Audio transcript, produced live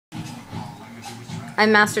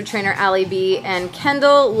I'm Master Trainer AlliB, and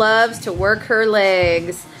Kendall loves to work her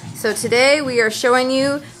legs. So today we are showing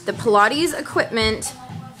you the Pilates equipment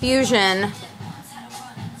Fusion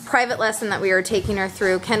private lesson that we are taking her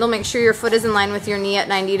through. Kendall, make sure your foot is in line with your knee at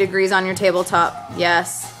 90 degrees on your tabletop.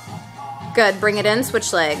 Yes. Good. Bring it in.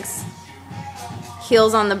 Switch legs.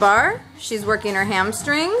 Heels on the bar. She's working her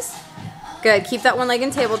hamstrings. Good. Keep that one leg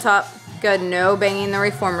in tabletop. Good. No banging the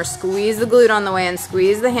reformer. Squeeze the glute on the way in.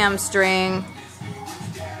 Squeeze the hamstring.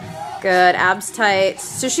 Good. Abs tight.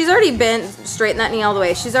 So she's already been, straighten that knee all the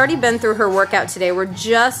way. She's already been through her workout today. We're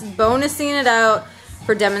just bonusing it out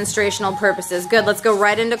for demonstrational purposes. Good. Let's go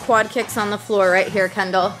right into quad kicks on the floor right here,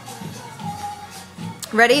 Kendall.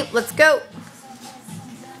 Ready? Let's go.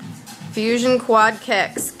 Fusion quad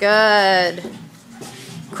kicks. Good.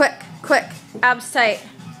 Quick, quick. Abs tight.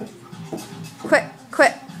 Quick,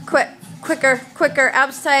 quick, quick. Quicker, quicker.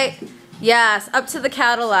 Abs tight. Yes, up to the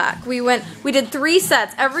Cadillac. We did 3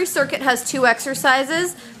 sets. Every circuit has 2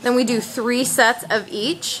 exercises. Then we do 3 sets of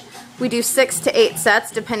each. We do 6 to 8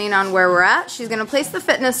 sets depending on where we're at. She's gonna place the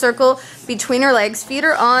fitness circle between her legs, feet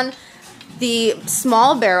are on the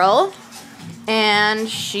small barrel, and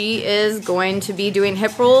she is going to be doing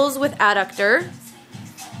hip rolls with adductor.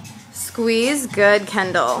 Squeeze, good,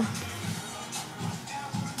 Kendall.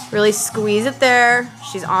 Really squeeze it there.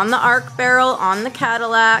 She's on the arc barrel, on the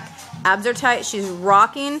Cadillac. Abs are tight. She's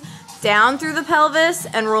rocking down through the pelvis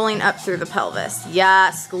and rolling up through the pelvis. Yeah,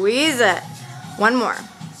 squeeze it. One more.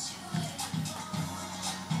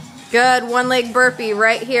 Good. One leg burpee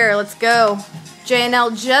right here. Let's go.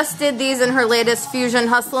 JNL just did these in her latest Fusion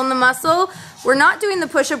Hustle in the Muscle. We're not doing the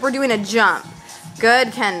push-up. We're doing a jump.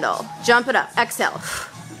 Good, Kendall. Jump it up. Exhale.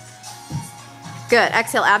 Good.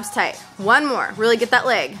 Exhale. Abs tight. One more. Really get that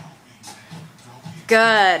leg.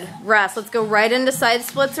 Good. Rest. Let's go right into side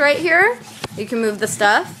splits right here. You can move the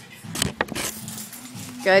stuff.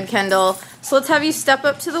 Good, Kendall. So let's have you step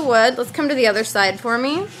up to the wood. Let's come to the other side for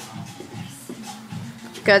me.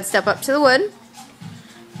 Good. Step up to the wood.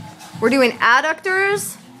 We're doing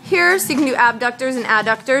adductors here, so you can do abductors and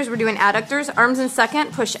adductors. We're doing adductors. Arms in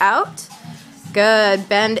second. Push out. Good.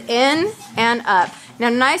 Bend in and up. Now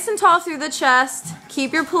nice and tall through the chest.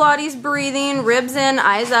 Keep your Pilates breathing. Ribs in,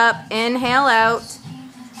 eyes up. Inhale out.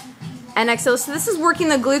 And exhale. So this is working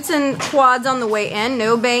the glutes and quads on the way in.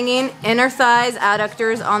 No banging. Inner thighs,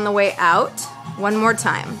 adductors on the way out. One more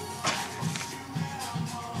time.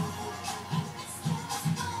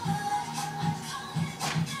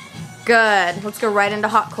 Good. Let's go right into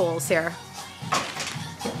hot coals here.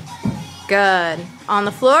 Good. On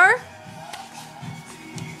the floor.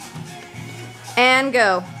 And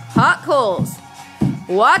go. Hot coals.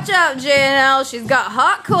 Watch out, JNL. She's got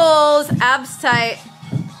hot coals. Abs tight.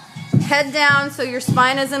 Head down so your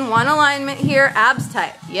spine is in one alignment here. Abs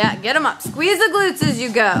tight. Yeah, get them up. Squeeze the glutes as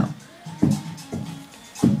you go.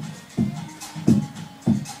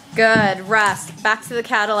 Good. Rest. Back to the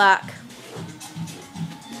Cadillac.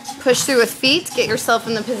 Push through with feet. Get yourself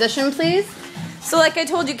in the position, please. So like I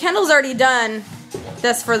told you, Kendall's already done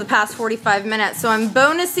this for the past 45 minutes. So I'm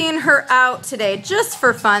bonusing her out today just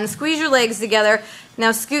for fun. Squeeze your legs together.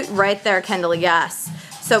 Now scoot right there, Kendall. Yes.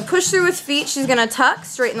 So push through with feet. She's going to tuck,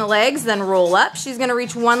 straighten the legs, then roll up. She's going to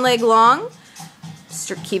reach one leg long.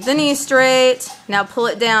 Keep the knee straight. Now pull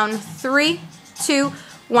it down. 3, 2,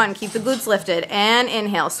 1. Keep the glutes lifted. And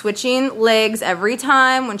inhale. Switching legs every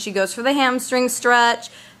time when she goes for the hamstring stretch.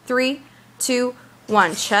 3, 2,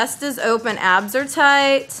 1. Chest is open. Abs are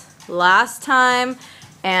tight. Last time.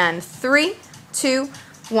 And 3, 2,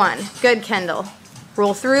 1. Good, Kendall.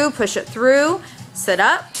 Roll through. Push it through. Sit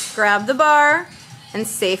up. Grab the bar. And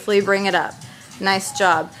safely bring it up. Nice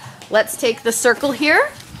job. Let's take the circle here.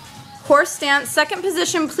 Horse stance, second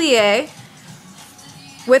position plie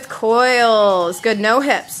with coils. Good, no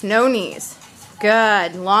hips, no knees.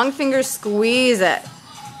 Good, long fingers, squeeze it.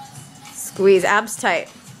 Squeeze, abs tight.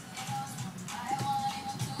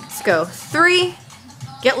 Let's go. 3,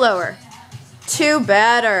 get lower. 2,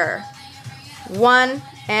 better. 1,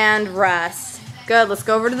 and rest. Good, let's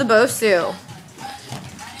go over to the Bosu.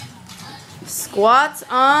 Squats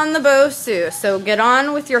on the Bosu. So get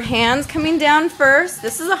on with your hands coming down first.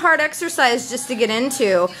 This is a hard exercise just to get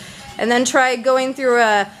into. And then try going through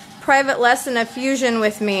a private lesson of Fusion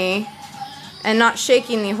with me and not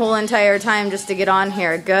shaking the whole entire time just to get on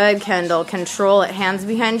here. Good, Kendall. Control it. Hands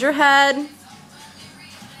behind your head.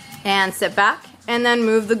 And sit back. And then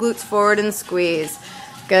move the glutes forward and squeeze.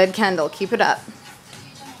 Good, Kendall. Keep it up.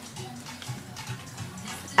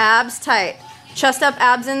 Abs tight. Chest up,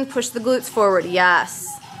 abs in, push the glutes forward.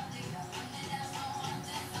 Yes.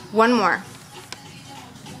 One more.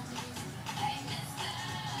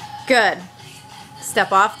 Good.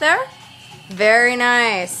 Step off there. Very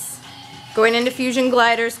nice. Going into fusion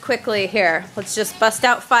gliders quickly here. Let's just bust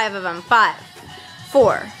out 5 of them. 5,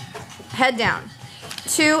 4, head down.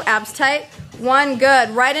 2, abs tight. 1,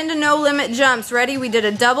 good. Right into no limit jumps. Ready? We did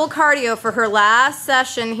a double cardio for her last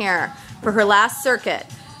session here, for her last circuit.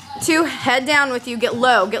 2, head down with you. Get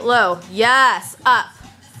low, get low. Yes, up.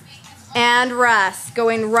 And rest.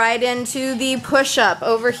 Going right into the push-up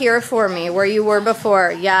over here for me, where you were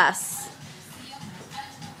before. Yes.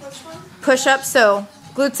 Which one? Push-up, so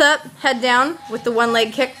glutes up, head down with the 1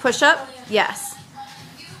 leg kick, push-up. Yes.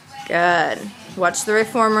 Good. Watch the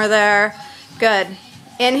reformer there. Good.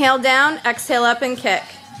 Inhale down, exhale up and kick.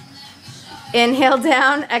 Inhale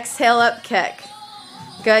down, exhale up, kick.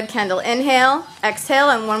 Good, Kendall. Inhale,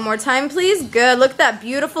 exhale, and 1 more time, please. Good. Look at that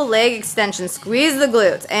beautiful leg extension. Squeeze the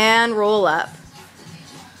glutes and roll up.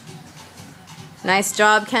 Nice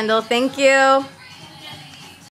job, Kendall. Thank you.